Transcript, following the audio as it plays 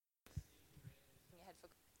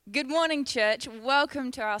Good morning, church. Welcome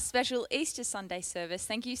to our special Easter Sunday service.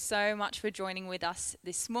 Thank you so much for joining with us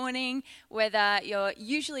this morning. Whether you're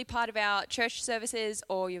usually part of our church services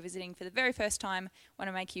or you're visiting for the very first time, I want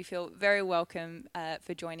to make you feel very welcome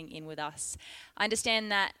for joining in with us. I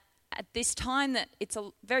understand that at this time that it's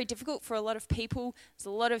very difficult for a lot of people. There's a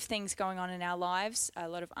lot of things going on in our lives, a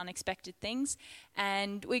lot of unexpected things,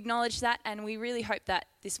 and we acknowledge that, and we really hope that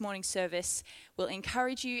this morning's service will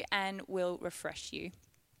encourage you and will refresh you.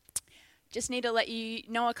 Just need to let you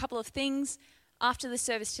know a couple of things. After the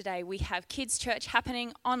service today, we have Kids Church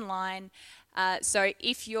happening online. So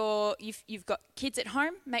if you've got kids at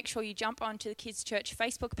home, make sure you jump onto the Kids Church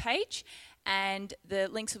Facebook page, and the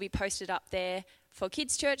links will be posted up there for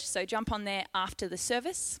Kids Church. So jump on there after the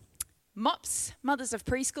service. MOPS, Mothers of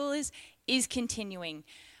Preschoolers, is continuing.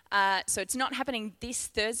 So it's not happening this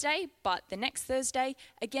Thursday, but the next Thursday.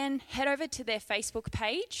 Again, head over to their Facebook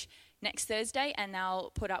page next Thursday, and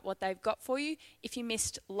they'll put up what they've got for you. If you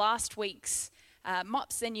missed last week's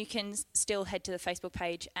MOPS, then you can still head to the Facebook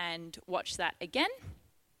page and watch that again.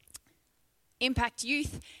 Impact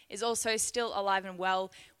Youth is also still alive and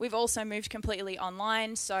well. We've also moved completely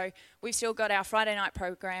online, so we've still got our Friday night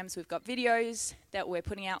programs. We've got videos that we're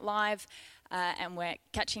putting out live, and we're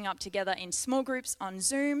catching up together in small groups on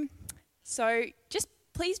Zoom. So just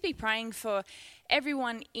please be praying for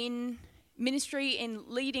everyone in ministry, in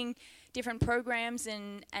leading different programs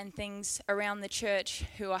and things around the church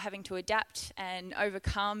who are having to adapt and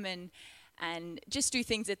overcome and just do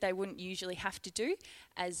things that they wouldn't usually have to do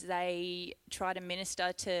as they try to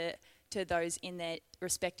minister to those in their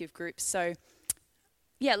respective groups. So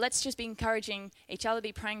yeah, let's just be encouraging each other,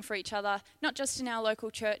 be praying for each other, not just in our local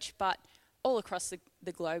church, but all across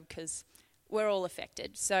the globe, because we're all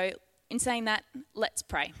affected. So in saying that, let's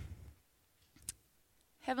pray.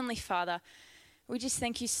 Heavenly Father, we just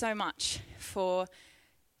thank you so much for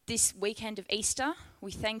this weekend of Easter.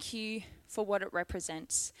 We thank you for what it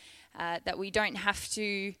represents, that we don't have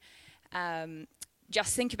to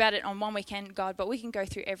just think about it on one weekend, God, but we can go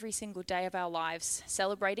through every single day of our lives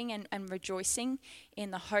celebrating and rejoicing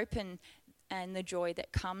in the hope and the joy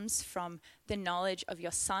that comes from the knowledge of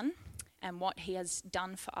your Son and what he has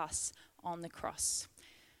done for us on the cross.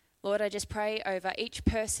 Lord, I just pray over each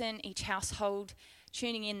person, each household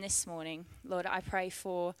tuning in this morning. Lord, I pray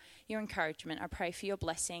for your encouragement. I pray for your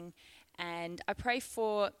blessing. And I pray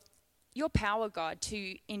for your power, God,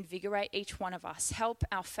 to invigorate each one of us. Help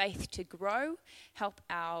our faith to grow. Help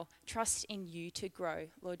our trust in you to grow,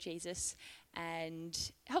 Lord Jesus.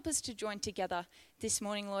 And help us to join together this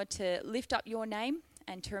morning, Lord, to lift up your name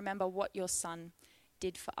and to remember what your Son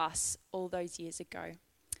did for us all those years ago.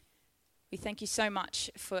 We thank you so much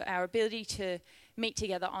for our ability to meet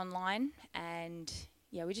together online, and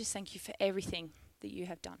yeah, we just thank you for everything that you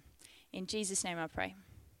have done. In Jesus' name I pray.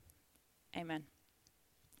 Amen.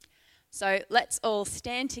 So let's all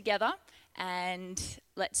stand together and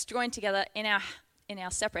let's join together in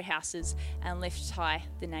our separate houses and lift high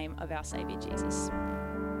the name of our Saviour Jesus.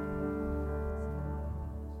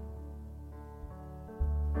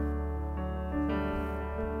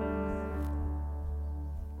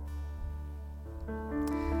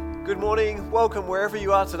 Good morning, welcome wherever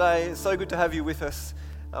you are today. It's so good to have you with us.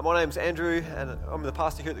 My name's Andrew and I'm the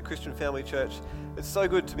pastor here at the Christian Family Church. It's so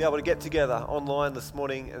good to be able to get together online this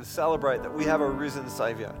morning and celebrate that we have a risen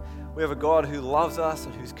Saviour. We have a God who loves us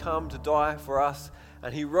and who's come to die for us,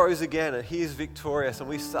 and he rose again and he is victorious, and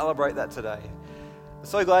we celebrate that today. I'm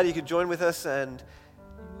so glad you could join with us. And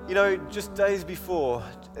you know, just days before,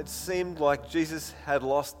 it seemed like Jesus had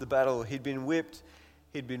lost the battle. He'd been whipped,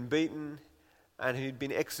 he'd been beaten, and he'd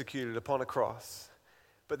been executed upon a cross.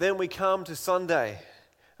 But then we come to Sunday,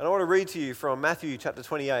 and I want to read to you from Matthew chapter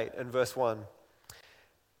 28 and verse 1.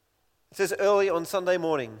 It says, "Early on Sunday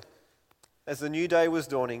morning, as the new day was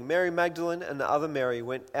dawning, Mary Magdalene and the other Mary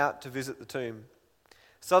went out to visit the tomb.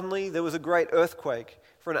 Suddenly there was a great earthquake,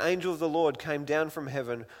 for an angel of the Lord came down from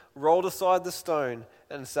heaven, rolled aside the stone,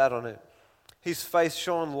 and sat on it. His face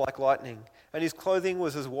shone like lightning, and his clothing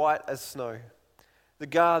was as white as snow. The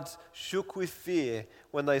guards shook with fear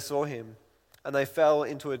when they saw him, and they fell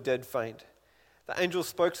into a dead faint. The angel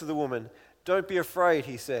spoke to the woman. 'Don't be afraid,'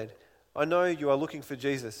 he said. 'I know you are looking for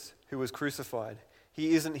Jesus, who was crucified.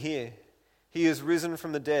 He isn't here. He is risen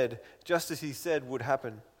from the dead, just as he said would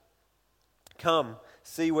happen. Come,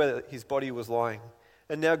 see where his body was lying.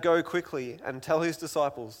 And now go quickly and tell his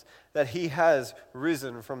disciples that he has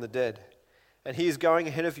risen from the dead. And he is going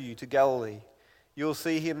ahead of you to Galilee. You will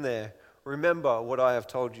see him there. Remember what I have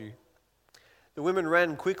told you.' The women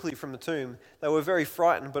ran quickly from the tomb. They were very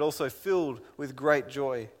frightened, but also filled with great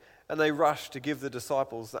joy. And they rushed to give the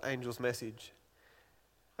disciples the angel's message.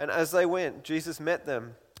 And as they went, Jesus met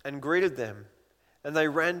them and greeted them. And they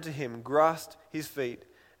ran to him, grasped his feet,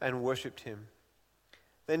 and worshipped him.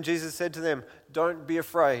 Then Jesus said to them, "Don't be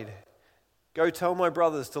afraid. Go tell my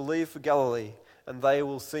brothers to leave for Galilee, and they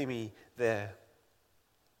will see me there."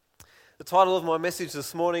 The title of my message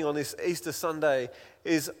this morning on this Easter Sunday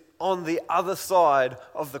is "On the Other Side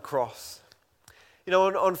of the Cross." You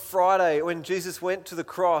know, on Friday, when Jesus went to the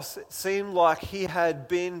cross, it seemed like he had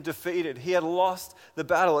been defeated. He had lost the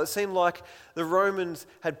battle. It seemed like the Romans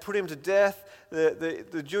had put him to death.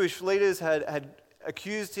 The Jewish leaders had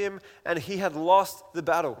accused him, and he had lost the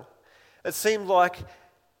battle. It seemed like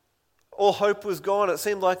all hope was gone. It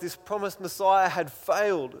seemed like this promised Messiah had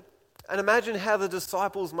failed. And imagine how the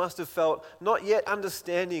disciples must have felt, not yet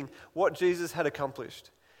understanding what Jesus had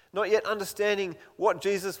accomplished, not yet understanding what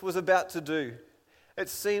Jesus was about to do. It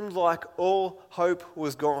seemed like all hope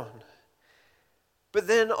was gone. But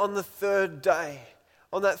then on the third day,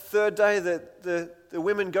 that the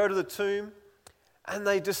women go to the tomb and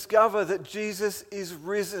they discover that Jesus is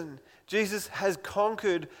risen. Jesus has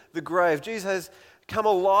conquered the grave. Jesus has come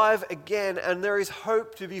alive again, and there is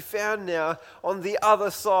hope to be found now on the other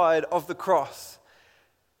side of the cross.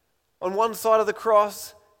 On one side of the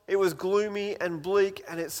cross, it was gloomy and bleak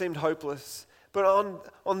and it seemed hopeless. But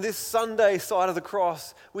on this Sunday side of the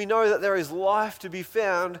cross, we know that there is life to be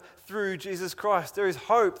found through Jesus Christ. There is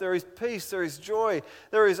hope, there is peace, there is joy,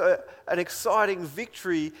 there is an exciting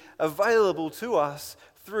victory available to us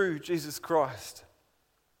through Jesus Christ.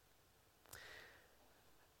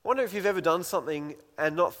 I wonder if you've ever done something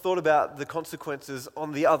and not thought about the consequences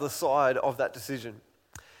on the other side of that decision.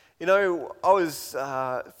 You know, I was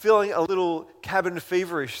feeling a little cabin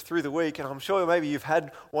feverish through the week, and I'm sure maybe you've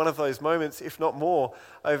had one of those moments, if not more,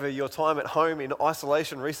 over your time at home in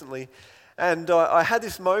isolation recently. And I had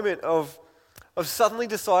this moment of suddenly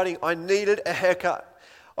deciding I needed a haircut.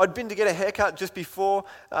 I'd been to get a haircut just before,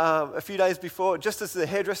 a few days before, just as the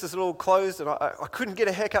hairdressers had all closed, and I couldn't get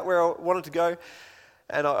a haircut where I wanted to go.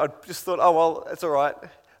 And I just thought, oh, well, it's all right.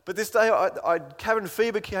 But this day, cabin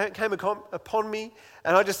fever came upon me,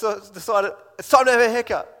 and I just decided it's time to have a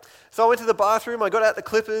haircut. So I went to the bathroom, I got out the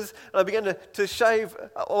clippers, and I began to shave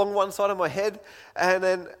along one side of my head, and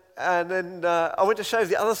then I went to shave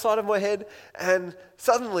the other side of my head, and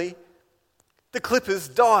suddenly the clippers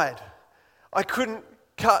died. I couldn't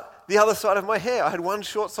cut the other side of my hair. I had one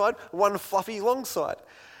short side, one fluffy long side.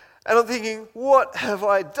 And I'm thinking, what have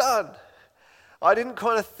I done? I didn't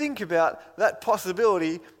kind of think about that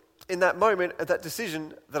possibility in that moment at that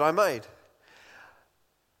decision that I made.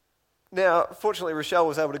 Now, fortunately, Rochelle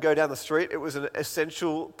was able to go down the street. It was an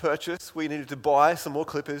essential purchase. We needed to buy some more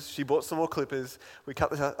clippers. She bought some more clippers. We cut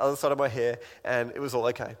the other side of my hair, and it was all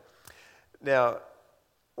okay. Now,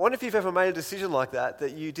 I wonder if you've ever made a decision like that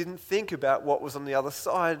you didn't think about what was on the other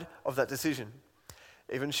side of that decision.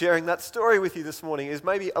 Even sharing that story with you this morning is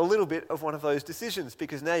maybe a little bit of one of those decisions,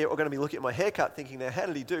 because now you're all going to be looking at my haircut thinking, now, how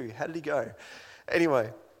did he do? How did he go?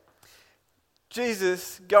 Anyway,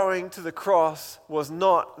 Jesus going to the cross was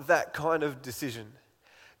not that kind of decision.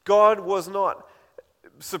 God was not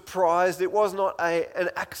surprised. It was not an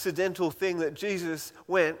accidental thing that Jesus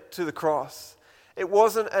went to the cross. It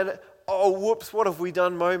wasn't an, oh, whoops, what have we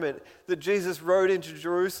done moment that Jesus rode into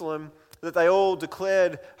Jerusalem, that they all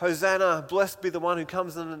declared, Hosanna, blessed be the one who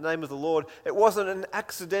comes in the name of the Lord. It wasn't an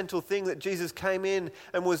accidental thing that Jesus came in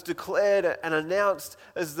and was declared and announced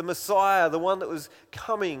as the Messiah, the one that was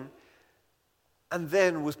coming, and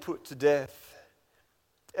then was put to death.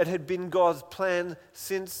 It had been God's plan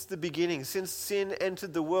since the beginning, since sin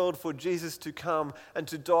entered the world, for Jesus to come and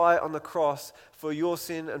to die on the cross for your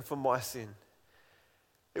sin and for my sin.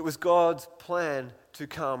 It was God's plan to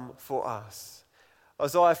come for us.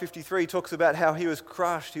 Isaiah 53 talks about how he was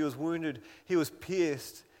crushed, he was wounded, he was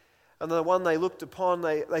pierced. And the one they looked upon,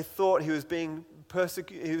 they thought he was being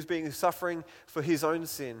persecuted, he was being suffering for his own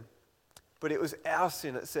sin. But it was our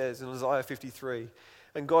sin, it says in Isaiah 53.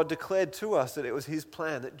 And God declared to us that it was his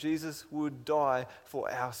plan that Jesus would die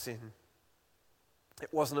for our sin. It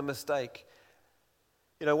wasn't a mistake.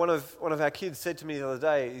 You know, one of our kids said to me the other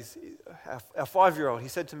day, our 5-year-old, he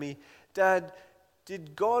said to me, "Dad,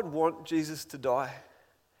 did God want Jesus to die?"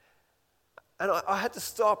 And I had to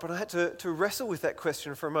stop and I had to wrestle with that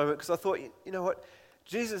question for a moment, because I thought, you know what,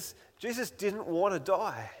 Jesus didn't want to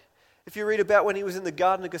die. If you read about when he was in the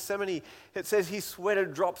Garden of Gethsemane, it says he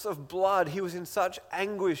sweated drops of blood. He was in such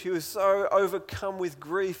anguish. He was so overcome with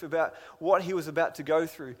grief about what he was about to go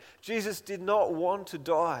through. Jesus did not want to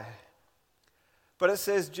die. But it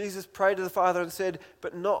says Jesus prayed to the Father and said,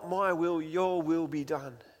 "But not my will, your will be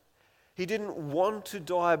done." He didn't want to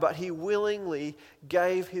die, but he willingly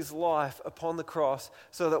gave his life upon the cross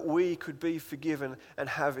so that we could be forgiven and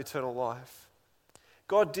have eternal life.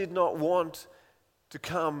 God did not want to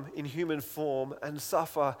come in human form and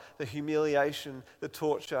suffer the humiliation, the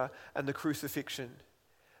torture, and the crucifixion.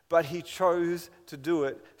 But he chose to do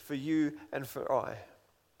it for you and for I.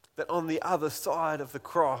 That on the other side of the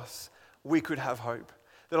cross, we could have hope.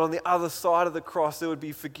 That on the other side of the cross, there would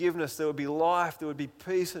be forgiveness, there would be life, there would be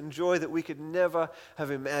peace and joy that we could never have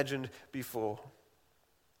imagined before.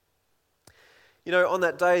 You know, on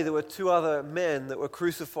that day, there were two other men that were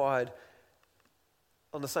crucified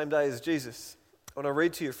on the same day as Jesus. I want to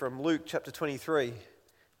read to you from Luke chapter 23.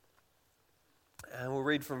 And we'll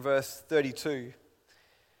read from verse 32.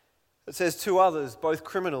 It says, 2 others, both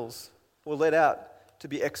criminals, were led out to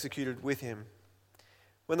be executed with him.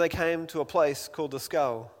 When they came to a place called the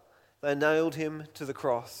Skull, they nailed him to the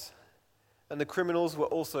cross. And the criminals were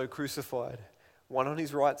also crucified, one on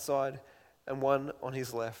his right side and one on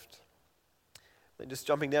his left. And just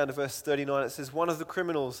jumping down to verse 39, it says, one of the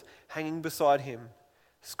criminals hanging beside him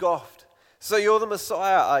scoffed, "So you're the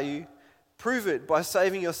Messiah, are you? Prove it by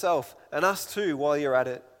saving yourself and us too while you're at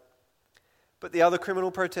it." But the other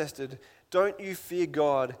criminal protested, "Don't you fear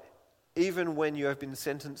God even when you have been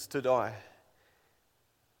sentenced to die?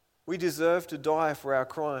 We deserve to die for our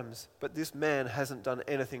crimes, but this man hasn't done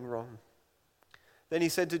anything wrong." Then he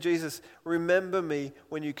said to Jesus, "Remember me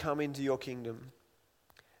when you come into your kingdom."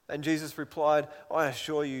 And Jesus replied, "I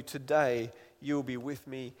assure you, today you will be with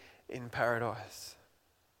me in paradise."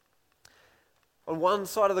 On one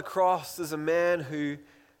side of the cross, there's a man who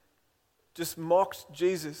just mocked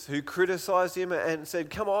Jesus, who criticized him and said,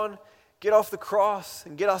 "Come on, get off the cross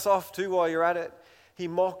and get us off too while you're at it." He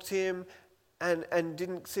mocked him and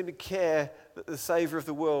didn't seem to care that the Savior of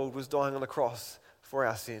the world was dying on the cross for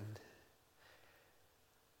our sin.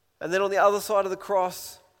 And then on the other side of the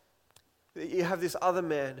cross, you have this other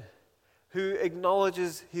man who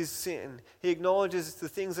acknowledges his sin. He acknowledges the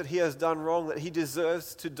things that he has done wrong, that he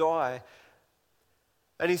deserves to die.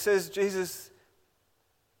 And he says, "Jesus,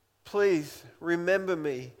 please remember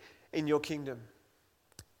me in your kingdom."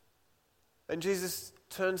 And Jesus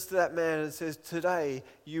turns to that man and says, "Today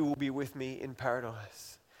you will be with me in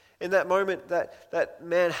paradise." In that moment, that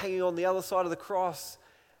man hanging on the other side of the cross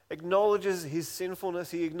acknowledges his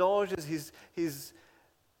sinfulness. He acknowledges his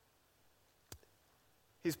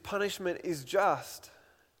punishment is just.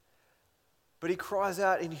 But he cries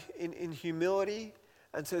out in humility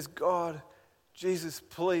and says, "God, Jesus,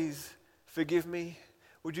 please forgive me.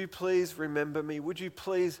 Would you please remember me? Would you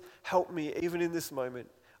please help me even in this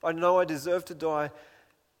moment? I know I deserve to die,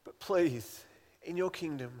 but please, in your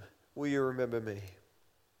kingdom, will you remember me?"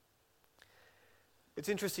 It's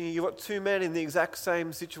interesting, you've got 2 men in the exact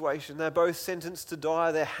same situation. They're both sentenced to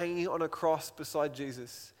die. They're hanging on a cross beside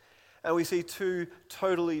Jesus. And we see 2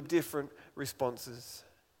 totally different responses.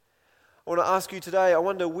 I want to ask you today, I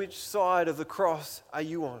wonder which side of the cross are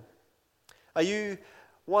you on? Are you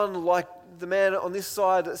one like the man on this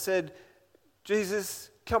side that said, "Jesus,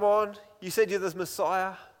 come on, you said you're the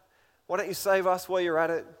Messiah. Why don't you save us while you're at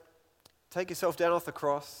it? Take yourself down off the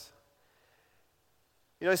cross."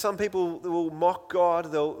 You know, some people will mock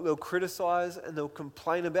God, they'll criticize and they'll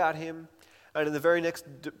complain about him, and in the very next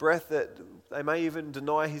breath that they may even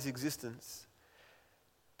deny his existence.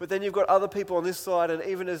 But then you've got other people on this side, and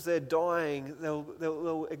even as they're dying,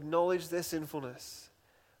 they'll acknowledge their sinfulness.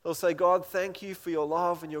 They'll say, "God, thank you for your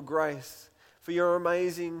love and your grace, for your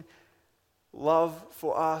amazing love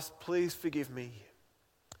for us. Please forgive me.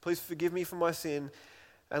 Please forgive me for my sin.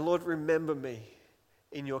 And Lord, remember me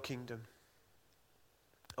in your kingdom."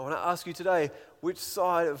 I want to ask you today, which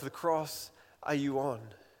side of the cross are you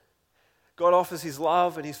on? God offers his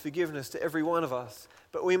love and his forgiveness to every one of us,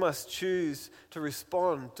 but we must choose to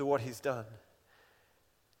respond to what he's done.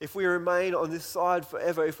 If we remain on this side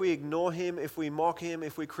forever, if we ignore him, if we mock him,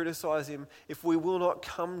 if we criticize him, if we will not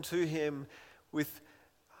come to him with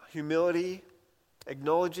humility,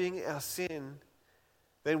 acknowledging our sin,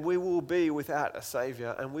 then we will be without a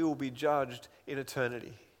Savior and we will be judged in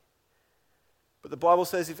eternity. But the Bible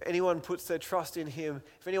says if anyone puts their trust in him,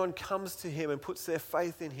 if anyone comes to him and puts their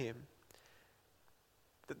faith in him,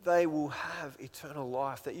 that they will have eternal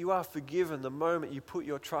life, that you are forgiven the moment you put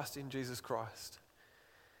your trust in Jesus Christ.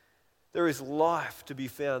 There is life to be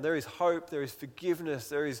found. There is hope. There is forgiveness.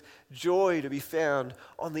 There is joy to be found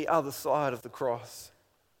on the other side of the cross.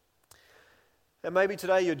 And maybe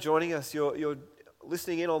today you're joining us, you're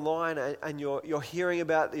listening in online and you're hearing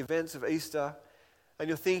about the events of Easter and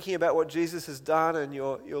you're thinking about what Jesus has done and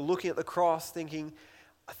you're looking at the cross thinking,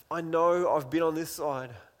 I know I've been on this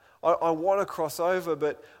side. I want to cross over,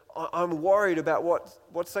 but I'm worried about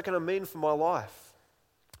what's that going to mean for my life.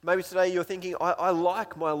 Maybe today you're thinking, I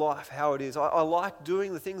like my life how it is. I like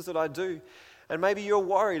doing the things that I do. And maybe you're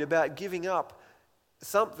worried about giving up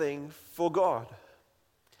something for God.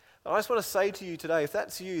 I just want to say to you today, if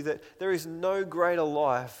that's you, that there is no greater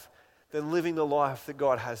life than living the life that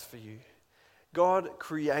God has for you. God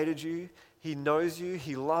created you. He knows you.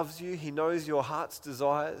 He loves you. He knows your heart's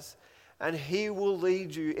desires. And He will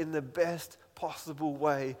lead you in the best possible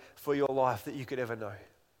way for your life that you could ever know.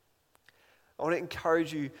 I want to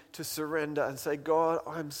encourage you to surrender and say, God,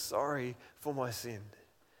 I'm sorry for my sin.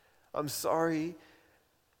 I'm sorry.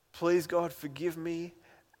 Please, God, forgive me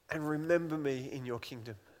and remember me in your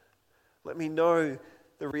kingdom. Let me know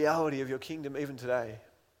the reality of your kingdom even today.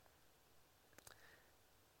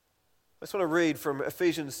 I just want to read from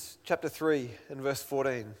Ephesians chapter 3 and verse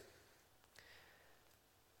 14.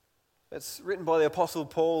 It's written by the Apostle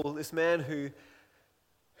Paul, this man who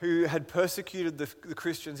had persecuted the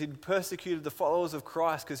Christians. He'd persecuted the followers of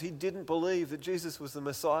Christ because he didn't believe that Jesus was the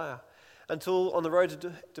Messiah. Until on the road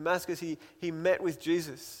to Damascus, he met with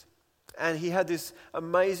Jesus. And he had this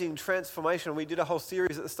amazing transformation. We did a whole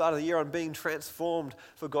series at the start of the year on being transformed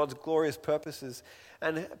for God's glorious purposes.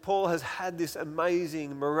 And Paul has had this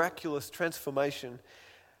amazing, miraculous transformation.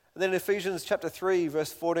 And then in Ephesians chapter 3,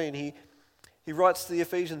 verse 14, he writes to the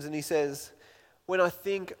Ephesians and he says, when I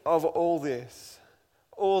think of all this,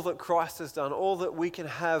 all that Christ has done, all that we can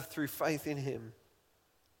have through faith in Him,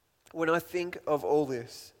 when I think of all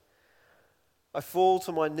this, I fall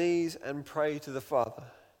to my knees and pray to the Father,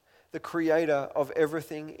 the Creator of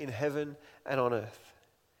everything in heaven and on earth.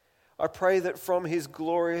 I pray that from His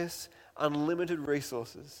glorious, unlimited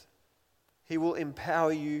resources, He will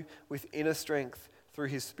empower you with inner strength through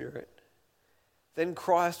His Spirit. Then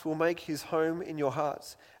Christ will make His home in your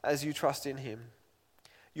hearts as you trust in Him.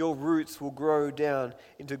 Your roots will grow down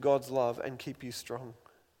into God's love and keep you strong.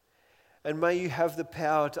 And may you have the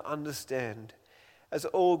power to understand, as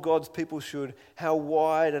all God's people should, how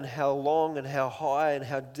wide and how long and how high and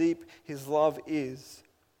how deep His love is.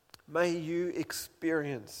 May you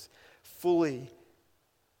experience fully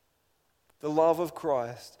the love of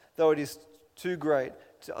Christ, though it is too great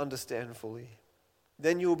to understand fully.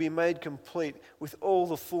 Then you will be made complete with all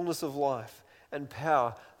the fullness of life and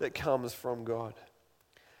power that comes from God.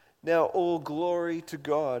 Now all glory to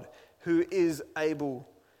God, who is able,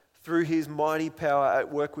 through His mighty power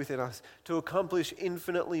at work within us, to accomplish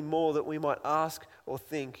infinitely more than we might ask or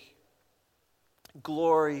think.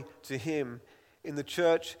 Glory to Him in the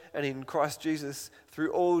church and in Christ Jesus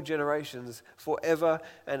through all generations, forever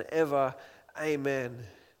and ever. Amen.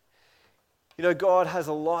 You know, God has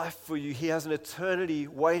a life for you. He has an eternity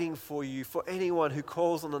waiting for you, for anyone who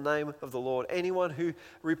calls on the name of the Lord, anyone who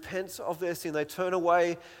repents of their sin. They turn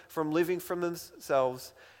away from living from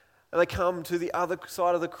themselves and they come to the other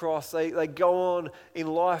side of the cross. They go on in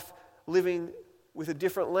life living with a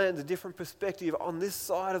different lens, a different perspective on this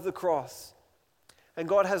side of the cross. And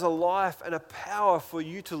God has a life and a power for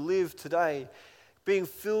you to live today, being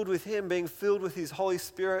filled with Him, being filled with His Holy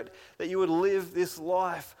Spirit, that you would live this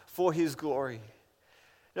life for His glory.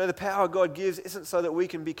 You know, the power God gives isn't so that we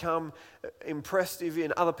can become impressive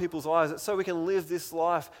in other people's eyes. It's so we can live this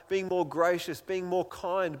life being more gracious, being more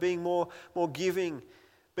kind, being more giving,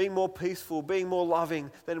 being more peaceful, being more loving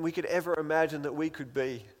than we could ever imagine that we could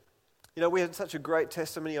be. You know, we had such a great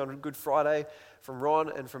testimony on Good Friday from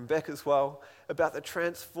Ron and from Beck as well about the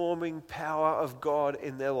transforming power of God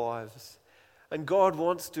in their lives. And God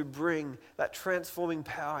wants to bring that transforming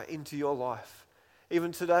power into your life.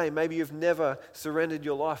 Even today, maybe you've never surrendered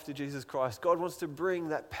your life to Jesus Christ. God wants to bring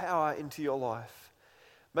that power into your life.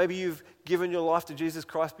 Maybe you've given your life to Jesus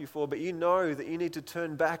Christ before, but you know that you need to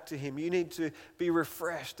turn back to Him. You need to be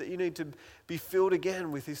refreshed, that you need to be filled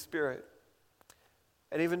again with His Spirit.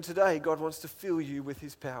 And even today, God wants to fill you with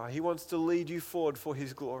His power. He wants to lead you forward for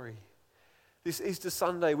His glory. This Easter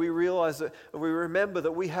Sunday, we realize that, and we remember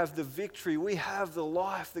that we have the victory, we have the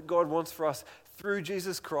life that God wants for us through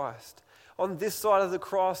Jesus Christ. On this side of the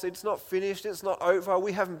cross, it's not finished, it's not over,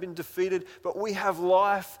 we haven't been defeated, but we have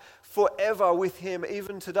life forever with Him.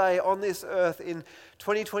 Even today on this earth in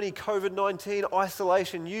 2020 COVID-19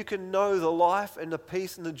 isolation, you can know the life and the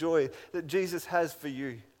peace and the joy that Jesus has for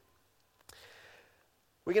you.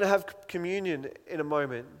 We're going to have communion in a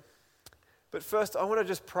moment. But first, I want to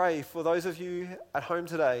just pray for those of you at home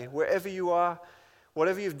today, wherever you are,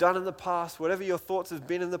 whatever you've done in the past, whatever your thoughts have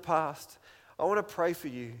been in the past, I want to pray for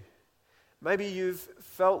you. Maybe you've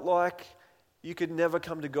felt like you could never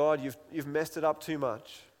come to God, you've messed it up too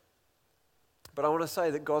much. But I want to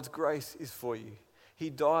say that God's grace is for you. He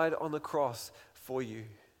died on the cross for you.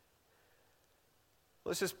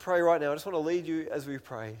 Let's just pray right now. I just want to lead you as we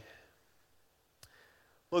pray.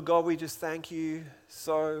 Lord God, we just thank you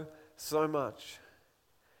so much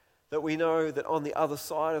that we know that on the other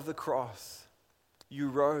side of the cross, you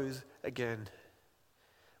rose again.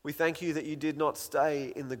 We thank you that you did not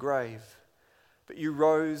stay in the grave, but you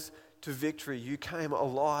rose to victory. You came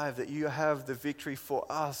alive, that you have the victory for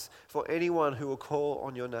us, for anyone who will call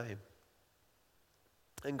on your name.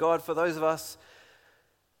 And God, for those of us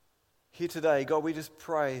here today, God, we just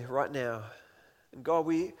pray right now. And God,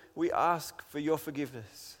 we ask for your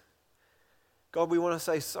forgiveness. God, we want to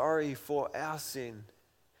say sorry for our sin.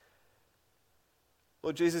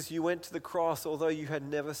 Lord Jesus, you went to the cross although you had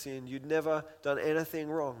never sinned. You'd never done anything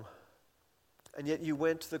wrong. And yet you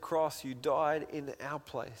went to the cross. You died in our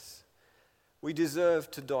place. We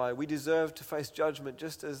deserve to die. We deserve to face judgment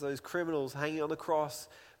just as those criminals hanging on the cross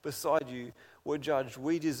beside you were judged.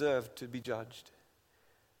 We deserve to be judged.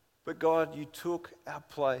 But God, you took our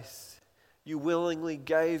place. You willingly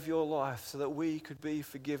gave your life so that we could be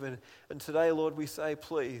forgiven. And today, Lord, we say,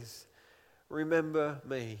 please, remember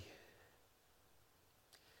me.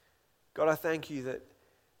 God, I thank you that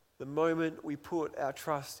the moment we put our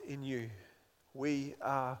trust in you, we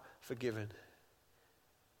are forgiven.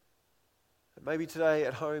 And maybe today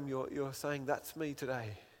at home you're saying, that's me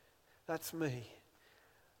today. That's me.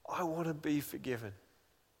 I want to be forgiven.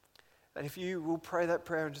 And if you will pray that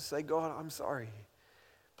prayer and just say, God, I'm sorry.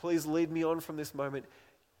 Please lead me on from this moment.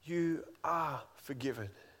 You are forgiven.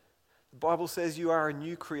 The Bible says you are a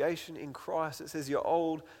new creation in Christ. It says your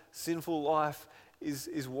old sinful life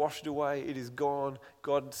is washed away. It is gone.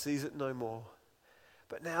 God sees it no more.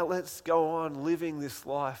 But now let's go on living this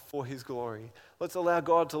life for his glory. Let's allow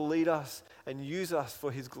God to lead us and use us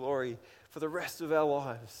for his glory for the rest of our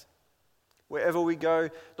lives. Wherever we go,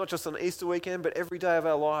 not just on Easter weekend, but every day of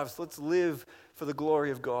our lives, let's live for the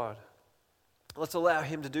glory of God. Let's allow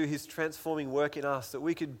him to do his transforming work in us, that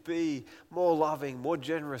we could be more loving, more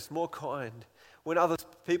generous, more kind. When other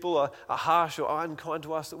people are harsh or unkind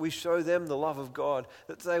to us, that we show them the love of God,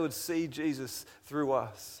 that they would see Jesus through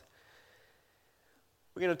us.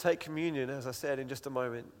 We're going to take communion, as I said, in just a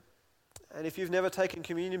moment. And if you've never taken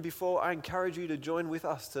communion before, I encourage you to join with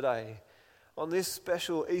us today on this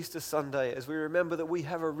special Easter Sunday as we remember that we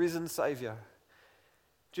have a risen Savior.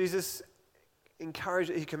 Jesus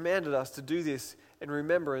he commanded us to do this in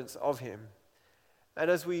remembrance of him. And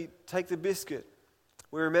as we take the biscuit,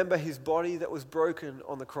 we remember his body that was broken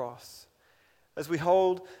on the cross. As we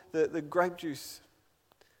hold the grape juice,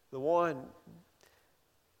 the wine,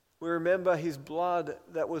 we remember his blood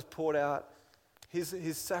that was poured out,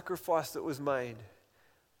 his sacrifice that was made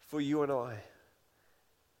for you and I.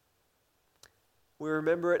 We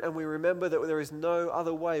remember it, and we remember that there is no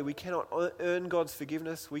other way. We cannot earn God's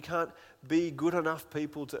forgiveness. We can't be good enough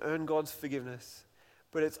people to earn God's forgiveness.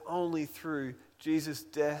 But it's only through Jesus'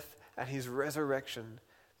 death and his resurrection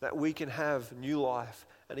that we can have new life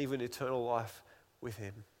and even eternal life with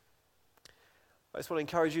him. I just want to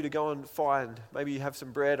encourage you to go and find, maybe you have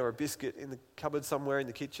some bread or a biscuit in the cupboard somewhere in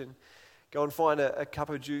the kitchen. Go and find a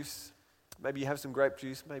cup of juice. Maybe you have some grape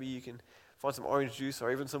juice. Maybe you can find some orange juice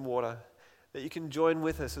or even some water, that you can join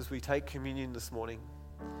with us as we take communion this morning.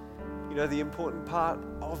 You know, the important part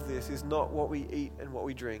of this is not what we eat and what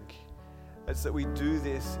we drink. It's that we do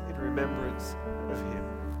this in remembrance of him.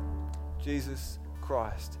 Jesus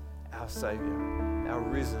Christ, our Savior, our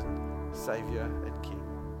risen Savior and King.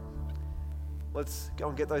 Let's go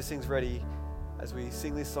and get those things ready as we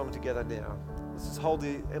sing this song together now. Let's just hold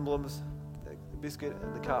the emblems, the biscuit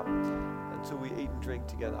and the cup, until we eat and drink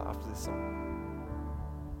together after this song.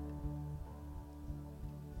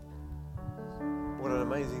 What an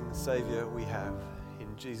amazing Savior we have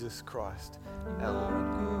in Jesus Christ, our Lord.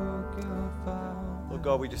 Lord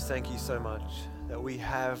God, we just thank you so much that we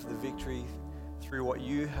have the victory through what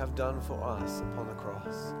you have done for us upon the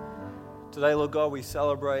cross. Today, Lord God, we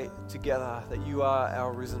celebrate together that you are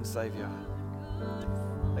our risen Savior.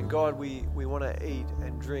 And God, we want to eat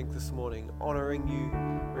and drink this morning, honoring you,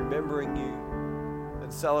 remembering you,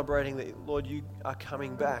 and celebrating that, Lord, you are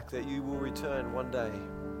coming back, that you will return one day.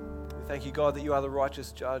 We thank you, God, that you are the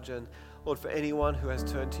righteous judge, and Lord, for anyone who has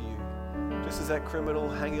turned to you, just as that criminal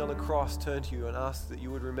hanging on the cross turned to you and asked that you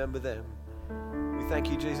would remember them, we thank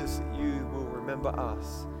you, Jesus, that you will remember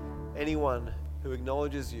us. Anyone who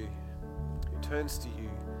acknowledges you, who turns to you,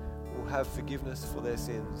 will have forgiveness for their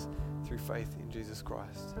sins through faith in Jesus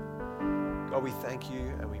Christ. God, we thank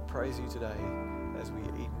you and we praise you today as we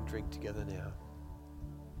eat and drink together now.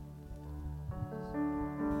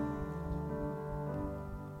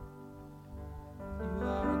 You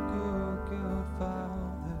are a good, good Father.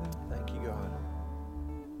 Thank you, God.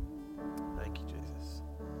 Thank you, Jesus.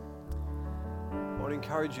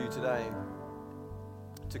 encourage you today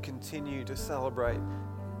to continue to celebrate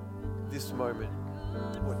this moment,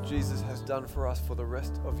 what Jesus has done for us for the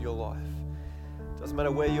rest of your life. Doesn't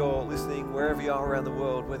matter where you're listening, wherever you are around the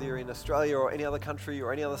world, whether you're in Australia or any other country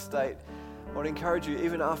or any other state, I want to encourage you,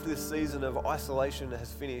 even after this season of isolation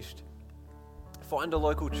has finished, find a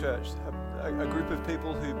local church, a group of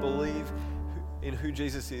people who believe in who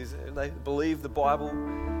Jesus is and they believe the Bible.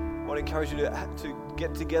 I want to encourage you to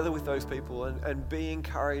get together with those people and be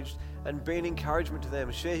encouraged and be an encouragement to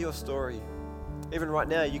them. Share your story. Even right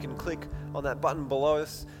now, you can click on that button below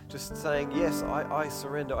us, just saying, yes, I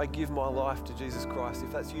surrender, I give my life to Jesus Christ.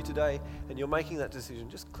 If that's you today and you're making that decision,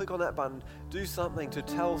 just click on that button, do something to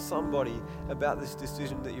tell somebody about this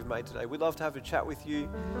decision that you've made today. We'd love to have a chat with you.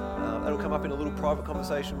 That'll come up in a little private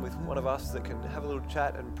conversation with one of us that can have a little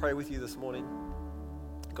chat and pray with you this morning.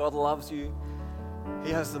 God loves you.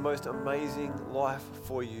 He has the most amazing life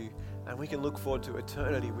for you, and we can look forward to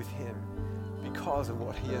eternity with Him because of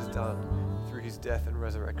what He has done through His death and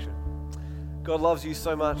resurrection. God loves you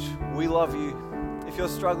so much. We love you. If you're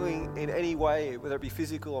struggling in any way, whether it be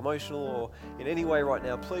physical, emotional, or in any way right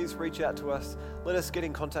now, please reach out to us. Let us get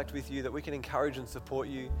in contact with you that we can encourage and support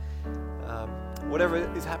you. Whatever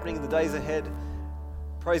is happening in the days ahead,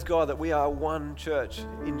 praise God that we are one church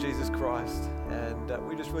in Jesus Christ. And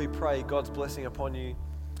we just really pray God's blessing upon you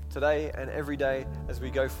today and every day as we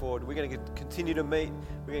go forward. We're going to continue to meet.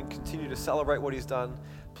 We're going to continue to celebrate what He's done.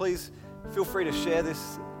 Please feel free to share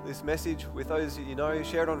this message with those that you know.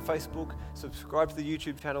 Share it on Facebook. Subscribe to the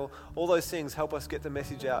YouTube channel. All those things help us get the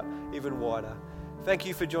message out even wider. Thank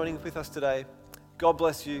you for joining with us today. God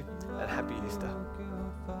bless you and happy Easter.